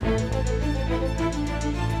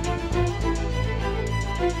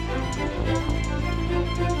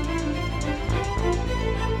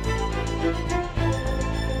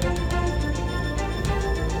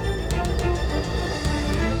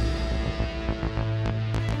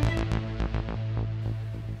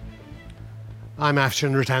I'm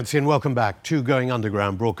Afshan Ratansi, welcome back to Going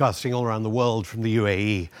Underground, broadcasting all around the world from the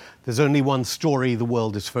UAE. There's only one story the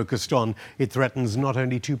world is focused on. It threatens not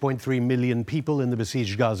only 2.3 million people in the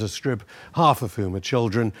besieged Gaza Strip, half of whom are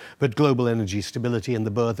children, but global energy stability and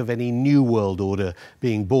the birth of any new world order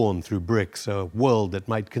being born through BRICS, a world that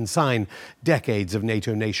might consign decades of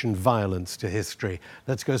NATO nation violence to history.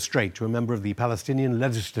 Let's go straight to a member of the Palestinian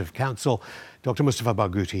Legislative Council, Dr. Mustafa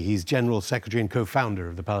Barghouti. He's General Secretary and co-founder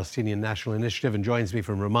of the Palestinian National Initiative and joins me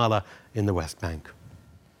from Ramallah in the West Bank.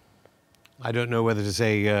 I don't know whether to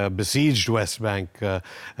say besieged West Bank,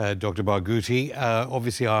 Dr. Barghouti.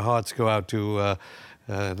 Obviously, our hearts go out to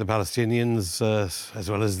the Palestinians as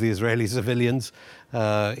well as the Israeli civilians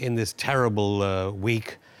in this terrible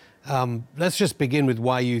week. Let's just begin with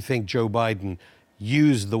why you think Joe Biden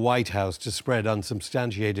used the White House to spread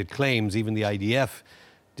unsubstantiated claims. Even the IDF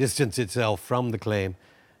distanced itself from the claim,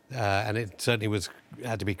 and it certainly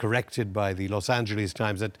had to be corrected by the Los Angeles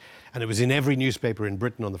Times, and it was in every newspaper in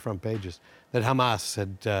Britain on the front pages, that Hamas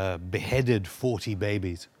had beheaded 40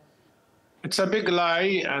 babies. It's a big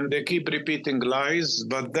lie, and they keep repeating lies,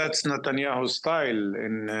 but that's Netanyahu's style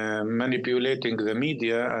in manipulating the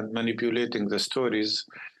media and manipulating the stories.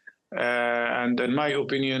 And in my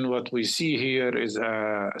opinion, what we see here is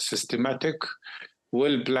a systematic,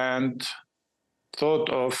 well-planned,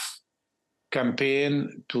 thought-of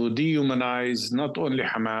campaign to dehumanize not only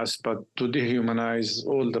Hamas, but to dehumanize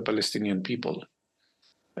all the Palestinian people.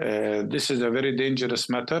 This is a very dangerous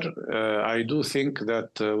matter. I do think that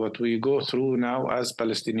what we go through now as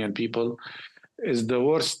Palestinian people is the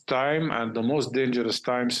worst time and the most dangerous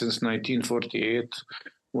time since 1948,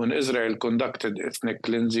 when Israel conducted ethnic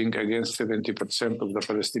cleansing against 70% of the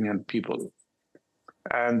Palestinian people.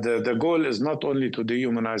 And the goal is not only to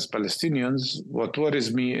dehumanize Palestinians. What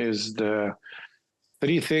worries me is the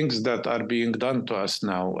three things that are being done to us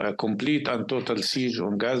now: a complete and total siege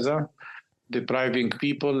on Gaza, depriving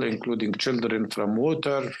people, including children, from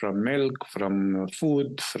water, from milk, from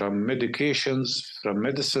food, from medications, from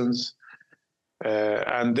medicines.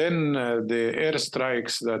 And then the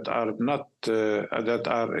airstrikes that are that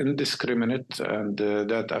are indiscriminate and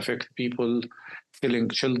that affect people, killing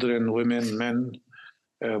children, women, men.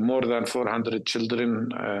 More than 400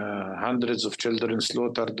 children, hundreds of children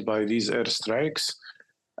slaughtered by these airstrikes.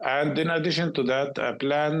 And in addition to that, a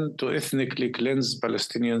plan to ethnically cleanse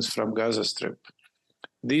Palestinians from Gaza Strip.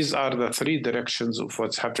 These are the three directions of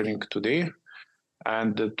what's happening today.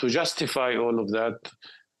 And to justify all of that,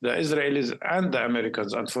 the Israelis and the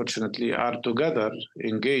Americans, unfortunately, are together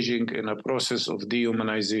engaging in a process of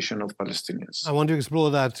dehumanization of Palestinians. I want to explore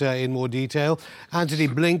that in more detail. Antony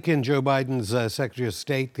Blinken, Joe Biden's Secretary of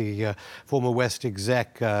State, the former West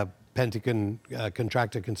exec, Pentagon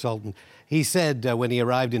contractor consultant, he said when he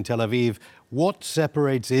arrived in Tel Aviv, what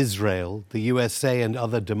separates Israel, the USA, and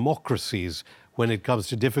other democracies when it comes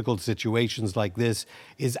to difficult situations like this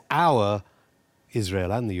is our,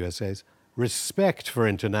 Israel and the USA's, respect for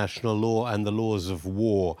international law and the laws of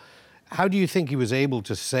war. How do you think he was able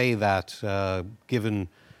to say that, given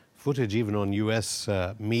footage even on US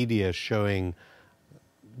media showing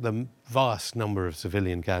the vast number of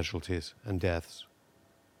civilian casualties and deaths?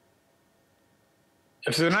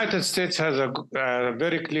 If the United States has a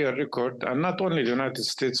very clear record, and not only the United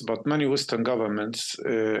States, but many Western governments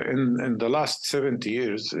in the last 70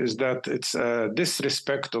 years, is that it's a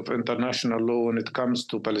disrespect of international law when it comes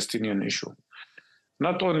to Palestinian issue.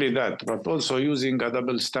 Not only that, but also using a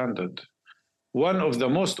double standard. One of the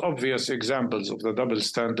most obvious examples of the double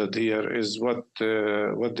standard here is what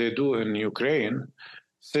they do in Ukraine,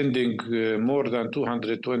 sending more than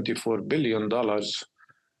 $224 billion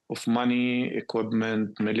of money,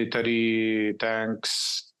 equipment, military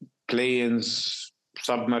tanks, planes,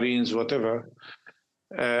 submarines, whatever,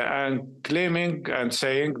 and claiming and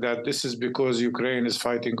saying that this is because Ukraine is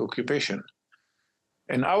fighting occupation.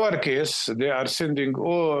 In our case, they are sending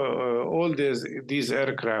all these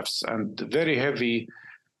aircrafts and very heavy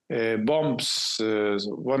bombs,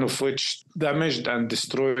 one of which damaged and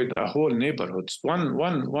destroyed a whole neighborhood. One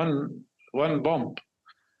bomb.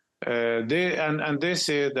 They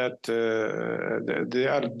say that they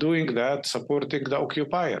are doing that supporting the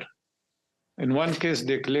occupier. In one case,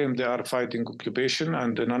 they claim they are fighting occupation,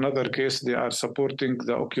 and in another case, they are supporting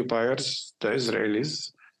the occupiers, the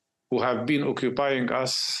Israelis, who have been occupying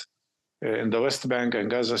us in the West Bank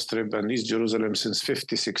and Gaza Strip and East Jerusalem since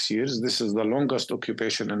 56 years. This is the longest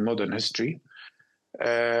occupation in modern history.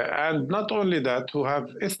 And not only that, who have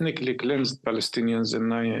ethnically cleansed Palestinians in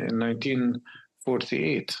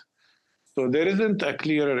 1948. So there isn't a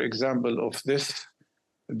clearer example of this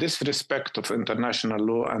disrespect of international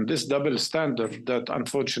law and this double standard that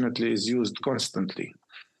unfortunately is used constantly.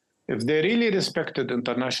 If they really respected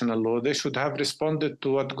international law, they should have responded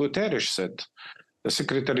to what Guterres said, the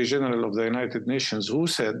Secretary General of the United Nations, who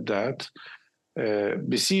said that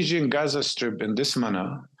besieging Gaza Strip in this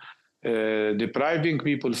manner, depriving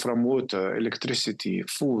people from water, electricity,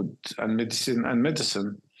 food, and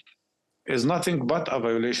medicine is nothing but a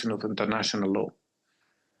violation of international law.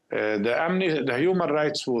 The Human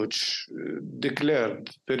Rights Watch declared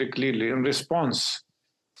very clearly in response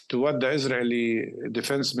to what the Israeli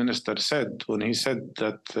defense minister said when he said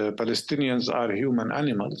that Palestinians are human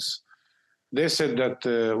animals. They said that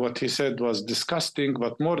what he said was disgusting,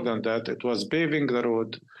 but more than that, it was paving the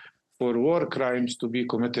road for war crimes to be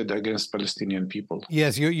committed against Palestinian people.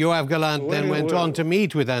 Yes, Yoav Gallant then went on to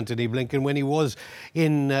meet with Antony Blinken when he was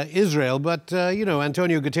in Israel. But,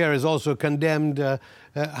 Antonio Guterres also condemned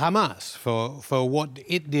Hamas for what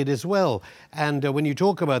it did as well. And when you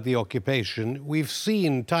talk about the occupation, we've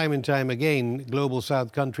seen time and time again global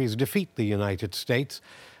South countries defeat the United States,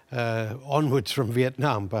 onwards from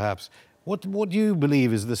Vietnam, perhaps. What do you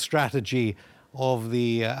believe is the strategy of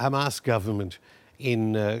the Hamas government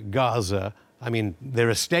in Gaza? I mean,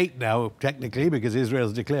 they're a state now, technically, because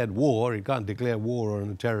Israel's declared war. It can't declare war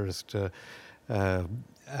on a terrorist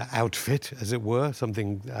outfit, as it were,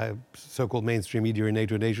 something so-called mainstream media in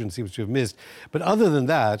NATO nations seems to have missed. But other than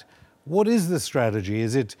that, what is the strategy?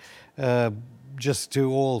 Is it just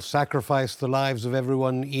to all sacrifice the lives of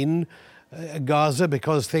everyone in Gaza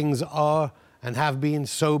because things are and have been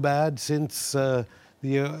so bad since the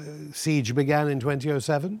siege began in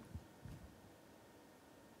 2007?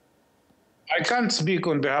 I can't speak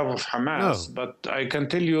on behalf of Hamas, but I can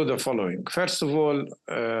tell you the following. First of all,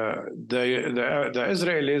 the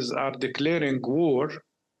Israelis are declaring war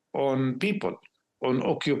on people, on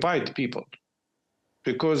occupied people,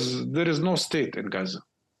 because there is no state in Gaza.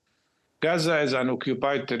 Gaza is an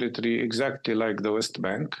occupied territory exactly like the West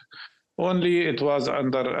Bank, only it was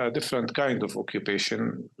under a different kind of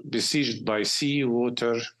occupation, besieged by sea,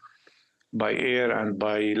 water, by air, and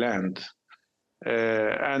by land.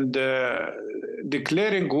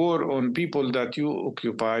 Declaring war on people that you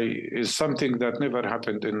occupy is something that never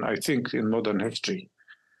happened in modern history.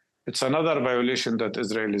 It's another violation that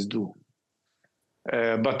Israelis do.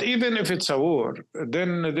 But even if it's a war,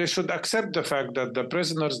 then they should accept the fact that the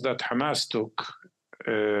prisoners that Hamas took,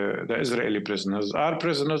 the Israeli prisoners, are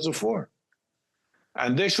prisoners of war.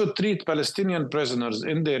 And they should treat Palestinian prisoners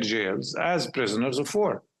in their jails as prisoners of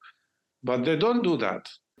war. But they don't do that.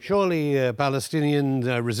 Surely Palestinian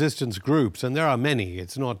resistance groups, and there are many,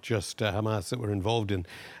 it's not just Hamas that were involved in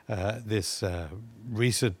this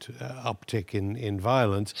recent uptick in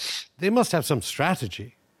violence, they must have some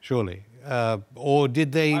strategy, surely. Or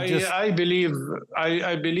did they just... I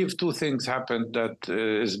believe two things happened that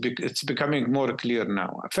it's becoming more clear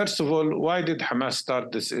now. First of all, why did Hamas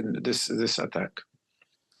start this attack?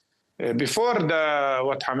 Before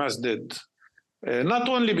what Hamas did, not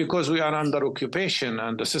only because we are under occupation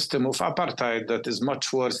and the system of apartheid that is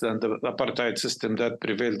much worse than the apartheid system that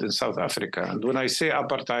prevailed in South Africa. And when I say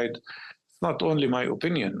apartheid, it's not only my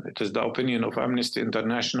opinion, it is the opinion of Amnesty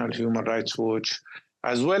International, Human Rights Watch,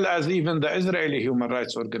 as well as even the Israeli Human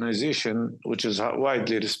Rights Organization, which is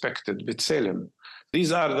widely respected, B'Tselem.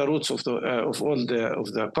 These are the roots of all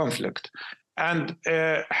the conflict. And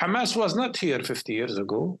Hamas was not here 50 years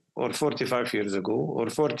ago, or 45 years ago, or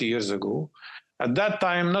 40 years ago. At that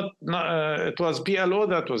time, it was PLO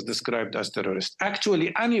that was described as terrorist.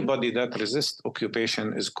 Actually, anybody that resists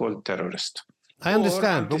occupation is called terrorist. I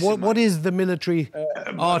understand, but what is the military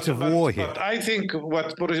art of war here? But I think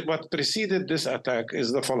what preceded this attack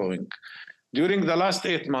is the following. During the last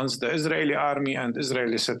 8 months, the Israeli army and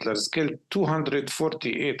Israeli settlers killed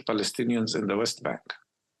 248 Palestinians in the West Bank,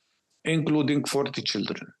 including 40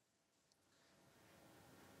 children,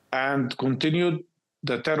 and continued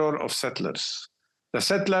the terror of settlers. The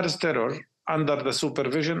settlers' terror, under the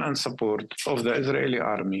supervision and support of the Israeli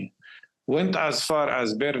army, went as far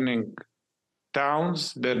as burning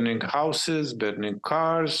towns, burning houses, burning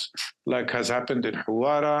cars, like has happened in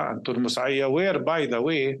Huwara and Turmus Aya, where, by the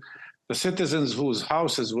way, the citizens whose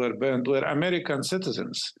houses were burned were American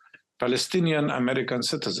citizens, Palestinian American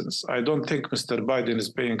citizens. I don't think Mr. Biden is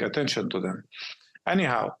paying attention to them.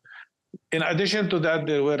 Anyhow, in addition to that,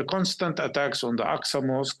 there were constant attacks on the Aqsa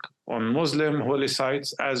Mosque, on Muslim holy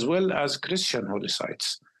sites, as well as Christian holy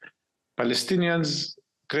sites.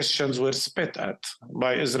 Christians were spit at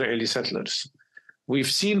by Israeli settlers. We've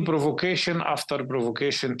seen provocation after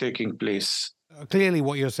provocation taking place. Clearly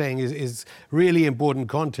what you're saying is really important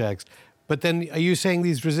context. But then are you saying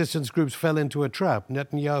these resistance groups fell into a trap?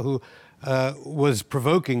 Netanyahu was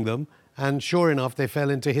provoking them, and sure enough, they fell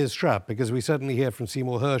into his trap, because we certainly hear from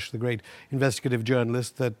Seymour Hersh, the great investigative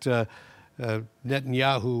journalist, that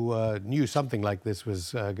Netanyahu knew something like this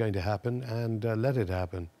was going to happen and let it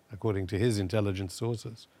happen, according to his intelligence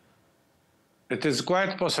sources. It is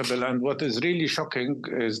quite possible, and what is really shocking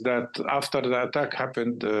is that after the attack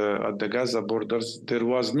happened at the Gaza borders, there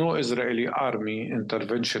was no Israeli army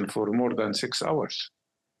intervention for more than 6 hours.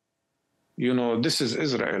 You know, this is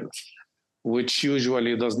Israel, which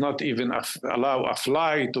usually does not even allow a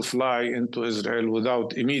fly to fly into Israel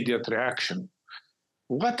without immediate reaction.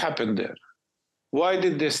 What happened there? Why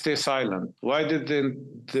did they stay silent? Why did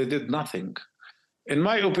they did nothing? In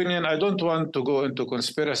my opinion, I don't want to go into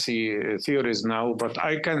conspiracy theories now, but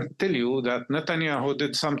I can tell you that Netanyahu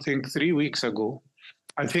did something 3 weeks ago,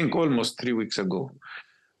 I think almost 3 weeks ago,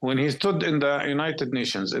 when he stood in the United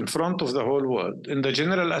Nations in front of the whole world, in the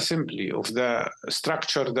General Assembly of the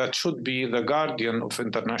structure that should be the guardian of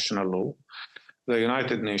international law, the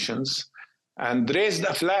United Nations, and raised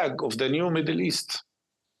a flag of the new Middle East,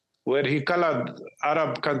 where he colored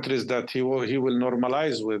Arab countries that he will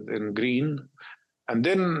normalize with in green, and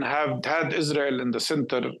then had Israel in the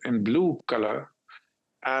center in blue color,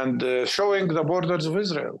 and showing the borders of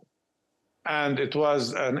Israel. And it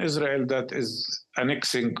was an Israel that is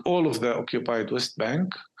annexing all of the occupied West Bank,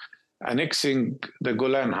 annexing the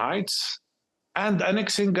Golan Heights, and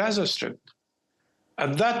annexing Gaza Strip.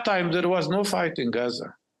 At that time, there was no fight in Gaza.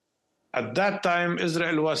 At that time,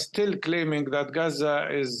 Israel was still claiming that Gaza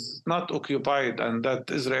is not occupied and that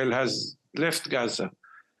Israel has left Gaza.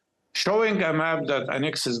 Showing a map that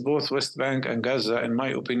annexes both West Bank and Gaza, in my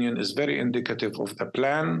opinion, is very indicative of the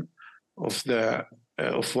plan, of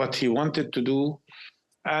what he wanted to do.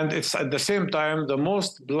 And it's at the same time the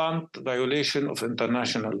most blunt violation of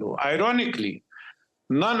international law. Ironically,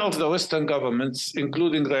 none of the Western governments,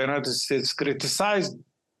 including the United States, criticized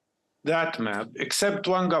that map, except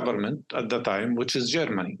one government at the time, which is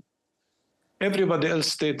Germany. Everybody else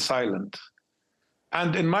stayed silent.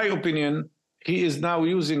 And in my opinion, he is now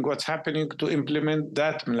using what's happening to implement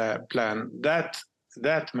that plan,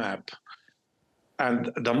 that map.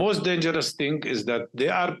 And the most dangerous thing is that they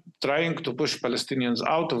are trying to push Palestinians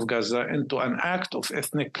out of Gaza into an act of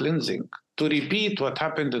ethnic cleansing, to repeat what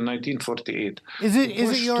happened in 1948. Is it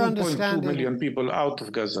your understanding? 2.2 million people out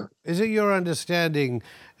of Gaza. Is it your understanding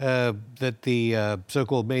that the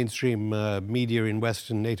so-called mainstream media in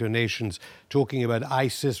Western NATO nations talking about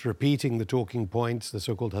ISIS, repeating the talking points, the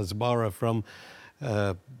so-called Hasbara from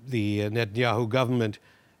the Netanyahu government,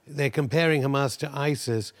 they're comparing Hamas to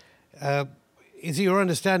ISIS? Is it your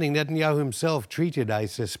understanding Netanyahu himself treated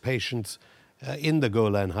ISIS patients in the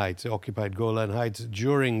Golan Heights, the occupied Golan Heights,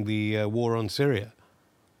 during the war on Syria?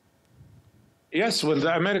 Yes, well,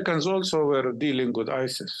 the Americans also were dealing with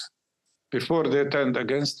ISIS before they turned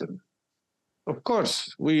against him. Of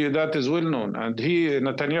course, that is well known. And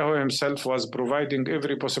Netanyahu himself was providing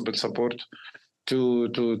every possible support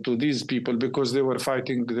to these people because they were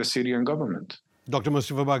fighting the Syrian government. Dr.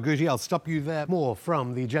 Mustafa Barghouti, I'll stop you there. More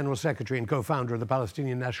from the General Secretary and co-founder of the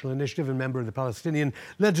Palestinian National Initiative and member of the Palestinian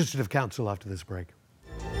Legislative Council after this break.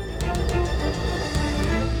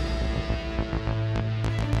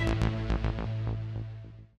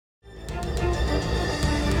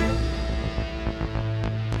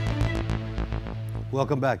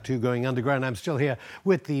 Welcome back to Going Underground. I'm still here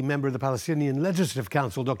with the member of the Palestinian Legislative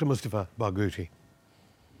Council, Dr. Mustafa Barghouti.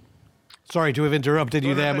 Sorry to have interrupted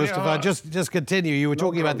you there, Mustafa. Just continue. You were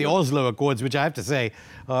talking about the Oslo Accords, which I have to say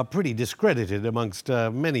are pretty discredited amongst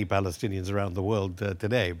many Palestinians around the world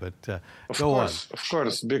today. But go on. Of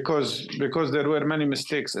course, because there were many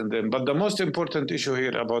mistakes in them. But the most important issue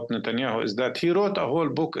here about Netanyahu is that he wrote a whole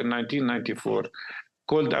book in 1994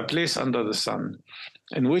 called A Place Under the Sun,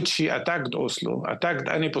 in which he attacked Oslo, attacked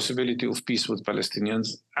any possibility of peace with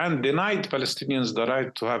Palestinians, and denied Palestinians the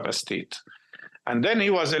right to have a state. And then he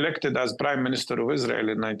was elected as Prime Minister of Israel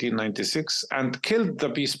in 1996 and killed the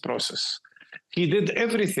peace process. He did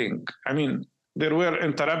everything. I mean, there were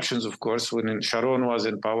interruptions, of course, when Sharon was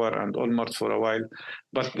in power and Olmert for a while.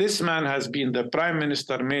 But this man has been the Prime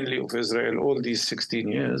Minister mainly of Israel all these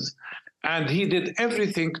 16 years. And he did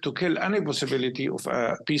everything to kill any possibility of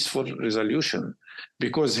a peaceful resolution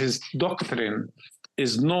because his doctrine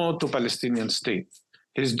is no to Palestinian state.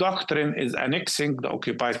 His doctrine is annexing the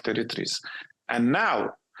occupied territories. And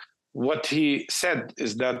now what he said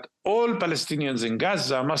is that all Palestinians in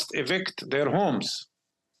Gaza must evict their homes.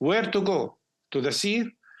 Where to go? To the sea?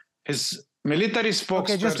 His military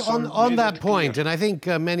Okay, just spokesperson on made that it point, clear. and I think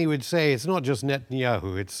many would say it's not just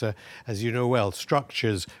Netanyahu, it's, as you know well,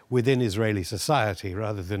 structures within Israeli society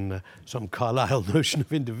rather than some Carlyle notion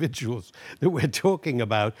of individuals that we're talking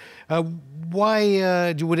about.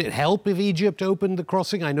 Would it help if Egypt opened the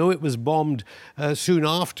crossing? I know it was bombed soon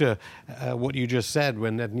after what you just said,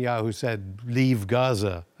 when Netanyahu said, leave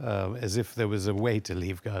Gaza, as if there was a way to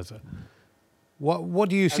leave Gaza. What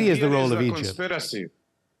do you see as the role of Egypt? Conspiracy.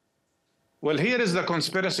 Well, here is the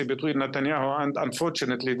conspiracy between Netanyahu and,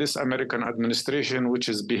 unfortunately, this American administration, which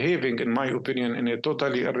is behaving, in my opinion, in a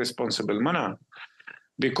totally irresponsible manner.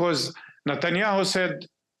 Because Netanyahu said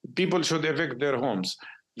people should evict their homes.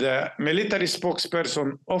 The military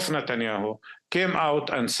spokesperson of Netanyahu came out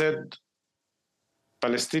and said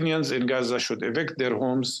Palestinians in Gaza should evict their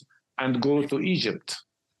homes and go to Egypt.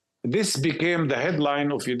 This became the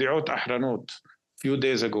headline of Yediot Ahronot a few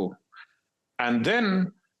days ago. And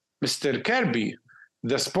then Mr. Kirby,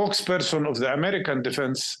 the spokesperson of the American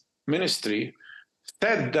Defense Ministry,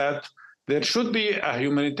 said that there should be a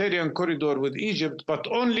humanitarian corridor with Egypt, but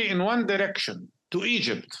only in one direction, to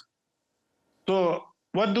Egypt. So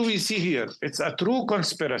what do we see here? It's a true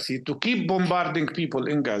conspiracy to keep bombarding people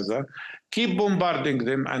in Gaza, keep bombarding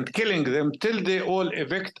them and killing them till they all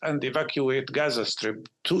evict and evacuate Gaza Strip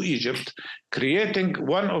to Egypt, creating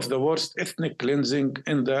one of the worst ethnic cleansing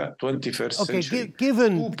in the 21st century.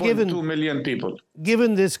 Given 2.2 million people.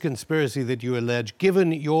 Given this conspiracy that you allege,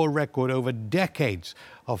 given your record over decades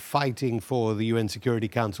of fighting for the UN Security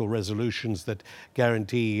Council resolutions that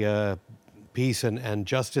guarantee peace and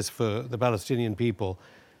justice for the Palestinian people,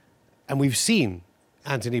 and we've seen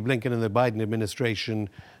Antony Blinken and the Biden administration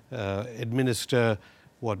administer,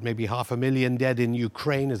 maybe 500,000 dead in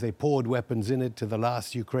Ukraine as they poured weapons in it to the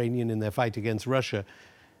last Ukrainian in their fight against Russia,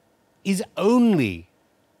 is only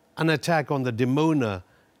an attack on the Dimona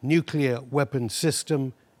nuclear weapon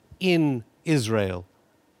system in Israel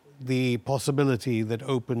the possibility that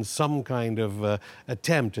opens some kind of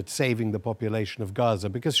attempt at saving the population of Gaza?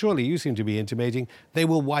 Because surely you seem to be intimating they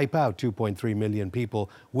will wipe out 2.3 million people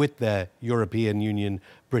with their European Union,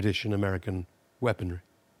 British and American weaponry.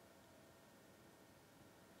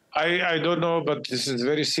 I don't know, but this is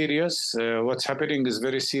very serious. What's happening is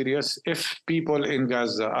very serious. If people in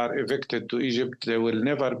Gaza are evicted to Egypt, they will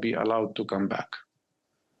never be allowed to come back.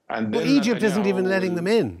 And well, Egypt isn't even letting them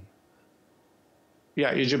in.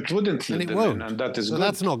 Yeah, Egypt wouldn't let them in, and that is so good.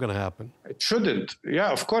 That's not going to happen. It shouldn't.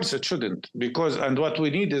 Yeah, of course it shouldn't. And what we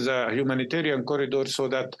need is a humanitarian corridor so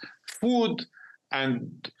that food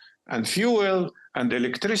and fuel and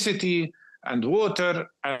electricity and water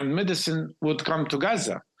and medicine would come to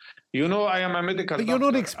Gaza. You know, I am a medical doctor. But you're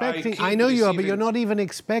not expecting, I know you are, but you're not even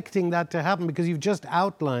expecting that to happen, because you've just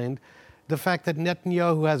outlined the fact that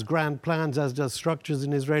Netanyahu has grand plans, as does structures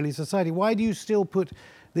in Israeli society. Why do you still put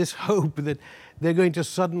this hope that they're going to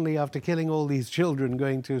suddenly, after killing all these children,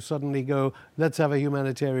 going to suddenly go, let's have a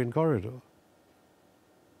humanitarian corridor?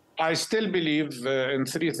 I still believe in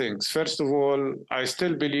three things. First of all, I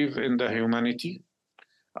still believe in the humanity.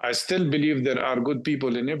 I still believe there are good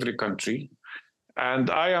people in every country. And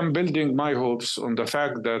I am building my hopes on the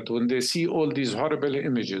fact that when they see all these horrible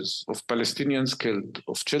images of Palestinians killed,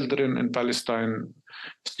 of children in Palestine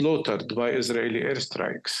slaughtered by Israeli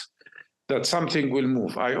airstrikes, that something will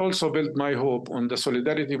move. I also build my hope on the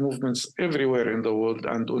solidarity movements everywhere in the world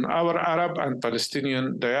and on our Arab and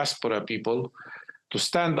Palestinian diaspora people to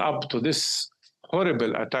stand up to this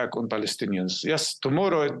horrible attack on Palestinians. Yes,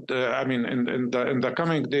 tomorrow, in the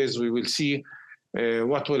coming days, we will see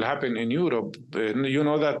what will happen in Europe. You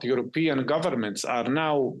know that European governments are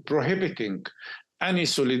now prohibiting any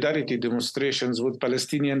solidarity demonstrations with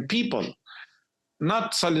Palestinian people,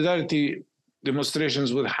 not solidarity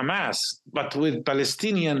demonstrations with Hamas, but with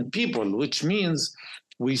Palestinian people, which means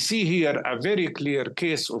we see here a very clear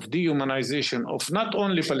case of dehumanization of not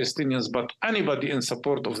only Palestinians, but anybody in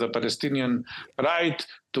support of the Palestinian right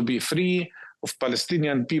to be free, of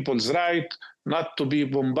Palestinian people's right not to be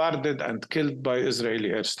bombarded and killed by Israeli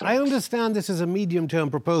airstrikes. I understand this is a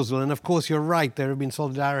medium-term proposal, and of course you're right, there have been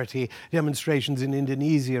solidarity demonstrations in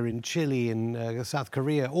Indonesia, in Chile, in South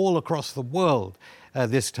Korea, all across the world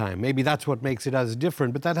this time. Maybe that's what makes it as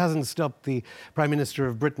different, but that hasn't stopped the Prime Minister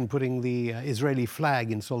of Britain putting the Israeli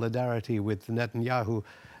flag in solidarity with Netanyahu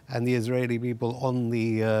and the Israeli people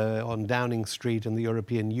on Downing Street and the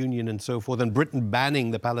European Union and so forth, and Britain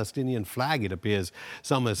banning the Palestinian flag, it appears,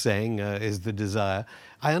 some are saying, is the desire.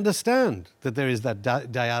 I understand that there is that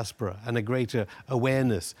diaspora and a greater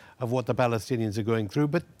awareness of what the Palestinians are going through,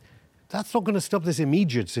 but that's not going to stop this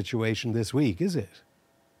immediate situation this week, is it?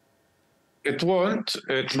 It won't,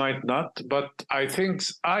 it might not, but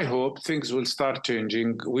I hope things will start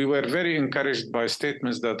changing. We were very encouraged by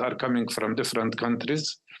statements that are coming from different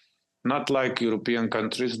countries, not like European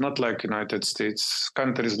countries, not like United States,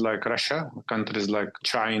 countries like Russia, countries like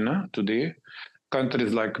China today,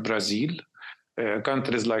 countries like Brazil,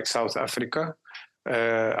 countries like South Africa.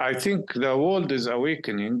 I think the world is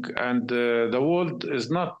awakening, and the world is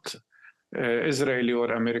not Israeli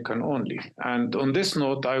or American only. And on this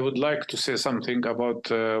note, I would like to say something about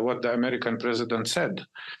what the American president said.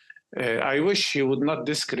 I wish he would not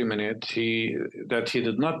discriminate, that he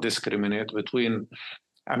did not discriminate between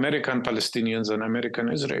American Palestinians and American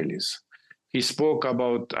Israelis. He spoke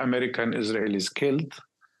about American Israelis killed.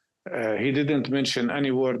 He didn't mention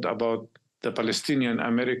any word about the Palestinian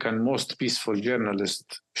American most peaceful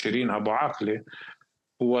journalist, Shireen Abu Akleh,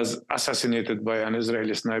 who was assassinated by an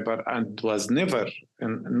Israeli sniper and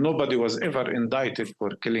nobody was ever indicted for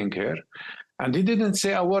killing her. And he didn't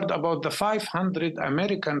say a word about the 500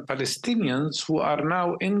 American Palestinians who are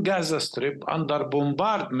now in Gaza Strip under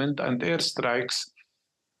bombardment and airstrikes,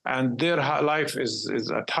 and their life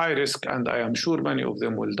is at high risk, and I am sure many of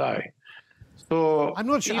them will die. So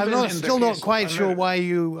I'm still not quite sure why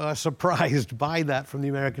you are surprised by that from the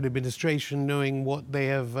American administration, knowing what they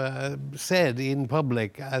have said in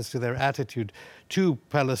public as to their attitude to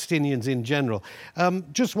Palestinians in general.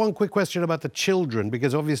 Just one quick question about the children,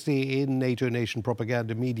 because obviously in NATO nation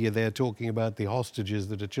propaganda media, they're talking about the hostages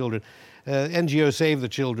that are children. NGO Save the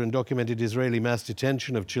Children documented Israeli mass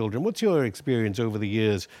detention of children. What's your experience over the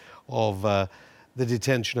years of the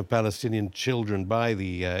detention of Palestinian children by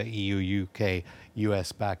the EU, UK,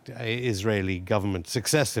 US-backed Israeli government,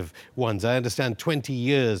 successive ones? I understand 20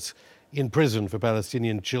 years in prison for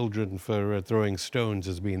Palestinian children for throwing stones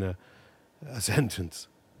has been a sentence.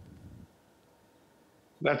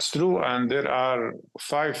 That's true, and there are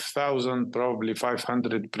 5,000, probably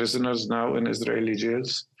 500 prisoners now in Israeli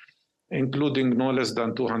jails, including no less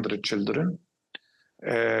than 200 children.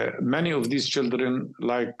 Many of these children,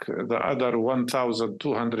 like the other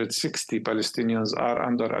 1,260 Palestinians, are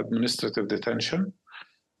under administrative detention,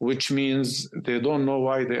 which means they don't know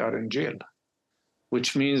why they are in jail,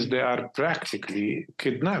 which means they are practically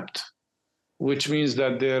kidnapped, which means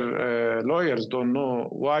that their lawyers don't know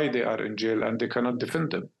why they are in jail and they cannot defend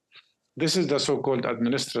them. This is the so-called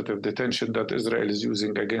administrative detention that Israel is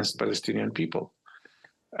using against Palestinian people.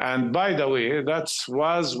 And by the way, that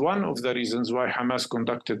was one of the reasons why Hamas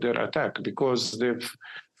conducted their attack, because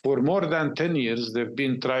for more than 10 years, they've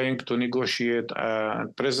been trying to negotiate a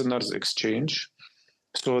prisoners exchange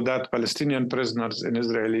so that Palestinian prisoners in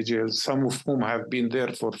Israeli jails, some of whom have been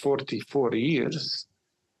there for 44 years,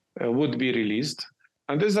 would be released,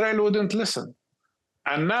 and Israel wouldn't listen.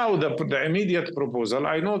 And now the immediate proposal,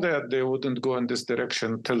 I know that they wouldn't go in this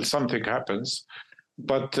direction till something happens,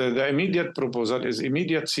 but the immediate proposal is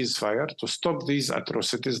immediate ceasefire to stop these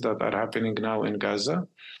atrocities that are happening now in Gaza,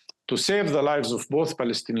 to save the lives of both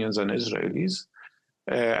Palestinians and Israelis,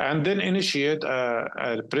 and then initiate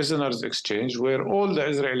a prisoners exchange where all the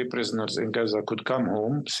Israeli prisoners in Gaza could come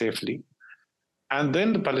home safely, and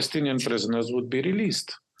then the Palestinian prisoners would be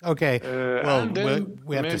released. Okay, well,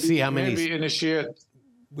 we have to see how many...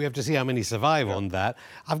 We have to see how many survive on that.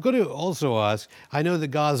 I've got to also ask, I know the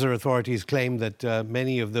Gaza authorities claim that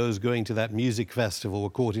many of those going to that music festival were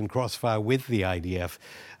caught in crossfire with the IDF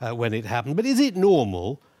when it happened. But is it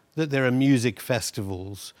normal that there are music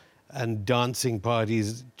festivals and dancing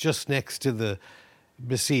parties just next to the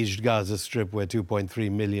besieged Gaza Strip where 2.3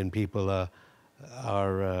 million people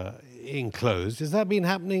are enclosed? Has that been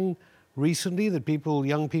happening recently, that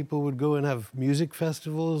young people would go and have music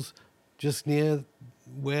festivals just near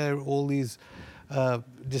where all these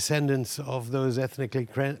descendants of those ethnically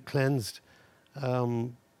cleansed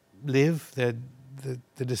live, the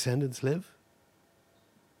descendants live?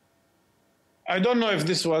 I don't know if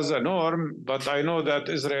this was a norm, but I know that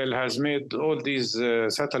Israel has made all these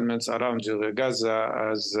settlements around Gaza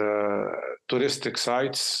as touristic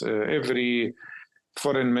sites. Every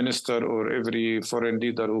foreign minister or every foreign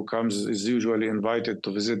leader who comes is usually invited to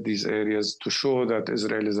visit these areas to show that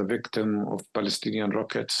Israel is a victim of Palestinian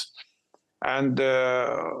rockets. And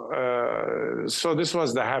so this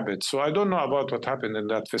was the habit. So I don't know about what happened in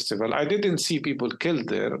that festival. I didn't see people killed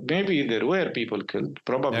there. Maybe there were people killed.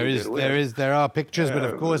 Probably there are pictures, but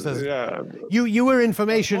of course there's... Yeah. You were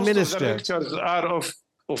information minister. Most of the pictures are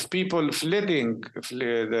of people fleeing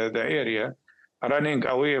the area, running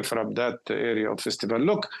away from that area of festival.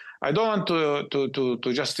 Look, I don't want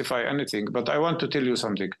to justify anything, but I want to tell you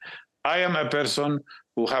something. I am a person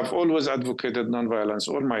who have always advocated nonviolence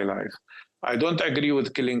all my life. I don't agree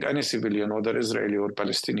with killing any civilian, whether Israeli or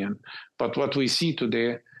Palestinian. But what we see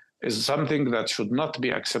today is something that should not be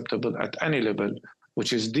acceptable at any level,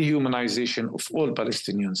 which is dehumanization of all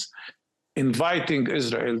Palestinians, inviting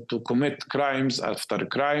Israel to commit crimes after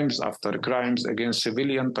crimes after crimes against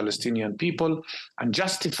civilian Palestinian people and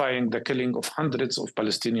justifying the killing of hundreds of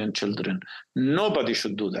Palestinian children. Nobody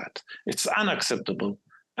should do that. It's unacceptable.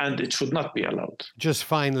 And it should not be allowed. Just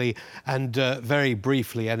finally, and very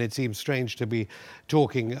briefly, and it seems strange to be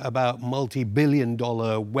talking about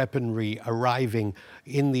multi-billion-dollar weaponry arriving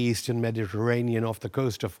in the eastern Mediterranean off the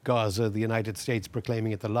coast of Gaza, the United States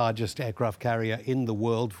proclaiming it the largest aircraft carrier in the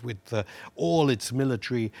world with all its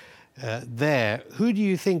military there. Who do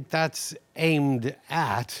you think that's aimed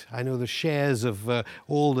at? I know the shares of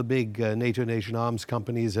all the big NATO nation arms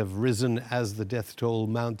companies have risen as the death toll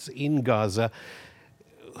mounts in Gaza.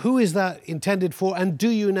 Who is that intended for? And do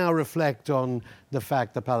you now reflect on the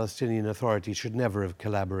fact the Palestinian Authority should never have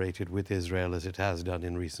collaborated with Israel as it has done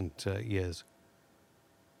in recent years?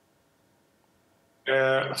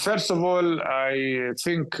 First of all, I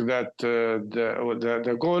think that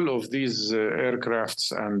the goal of these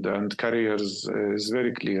aircrafts and carriers is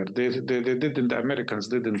very clear. The Americans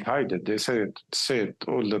didn't hide it. They say it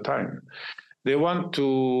all the time. They want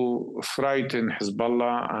to frighten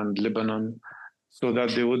Hezbollah and Lebanon so that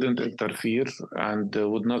they wouldn't interfere and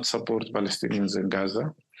would not support Palestinians in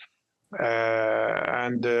Gaza.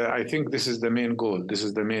 And I think this is the main goal. This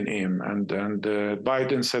is the main aim. And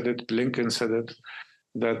Biden said it, Blinken said it,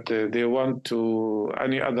 that they want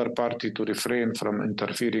any other party to refrain from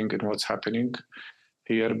interfering in what's happening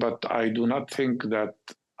here. But I do not think that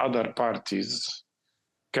other parties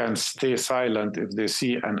can stay silent if they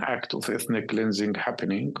see an act of ethnic cleansing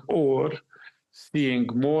happening or seeing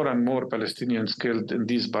more and more Palestinians killed in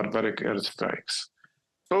these barbaric airstrikes.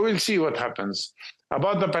 So we'll see what happens.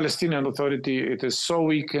 About the Palestinian Authority, it is so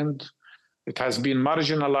weakened. It has been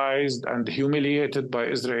marginalized and humiliated by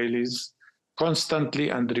Israelis constantly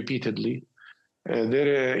and repeatedly.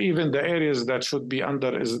 Even the areas that should be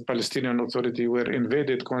under Palestinian Authority were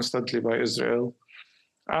invaded constantly by Israel.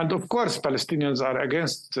 And of course, Palestinians are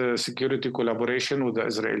against security collaboration with the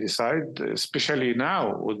Israeli side, especially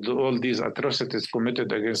now with all these atrocities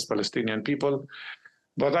committed against Palestinian people.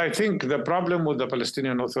 But I think the problem with the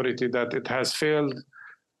Palestinian Authority is that it has failed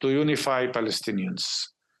to unify Palestinians.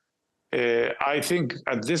 I think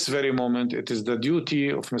at this very moment, it is the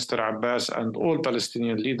duty of Mr. Abbas and all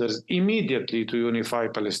Palestinian leaders immediately to unify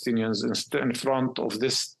Palestinians in front of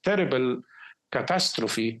this terrible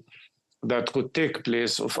catastrophe that could take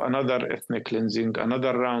place of another ethnic cleansing,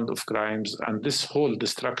 another round of crimes, and this whole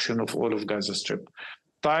destruction of all of Gaza Strip.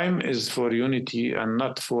 Time is for unity and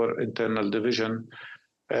not for internal division.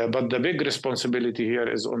 But the big responsibility here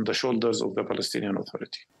is on the shoulders of the Palestinian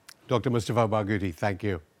Authority. Dr. Mustafa Barghouti, thank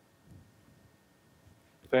you.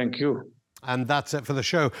 Thank you. And that's it for the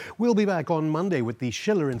show. We'll be back on Monday with the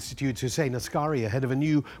Schiller Institute's Hussein Askari ahead of a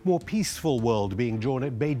new, more peaceful world being drawn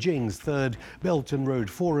at Beijing's third Belt and Road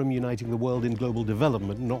Forum, uniting the world in global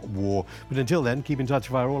development, not war. But until then, keep in touch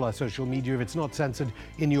via all our social media if it's not censored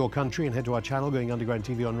in your country, and head to our channel, Going Underground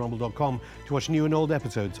TV on rumble.com, to watch new and old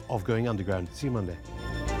episodes of Going Underground. See you Monday.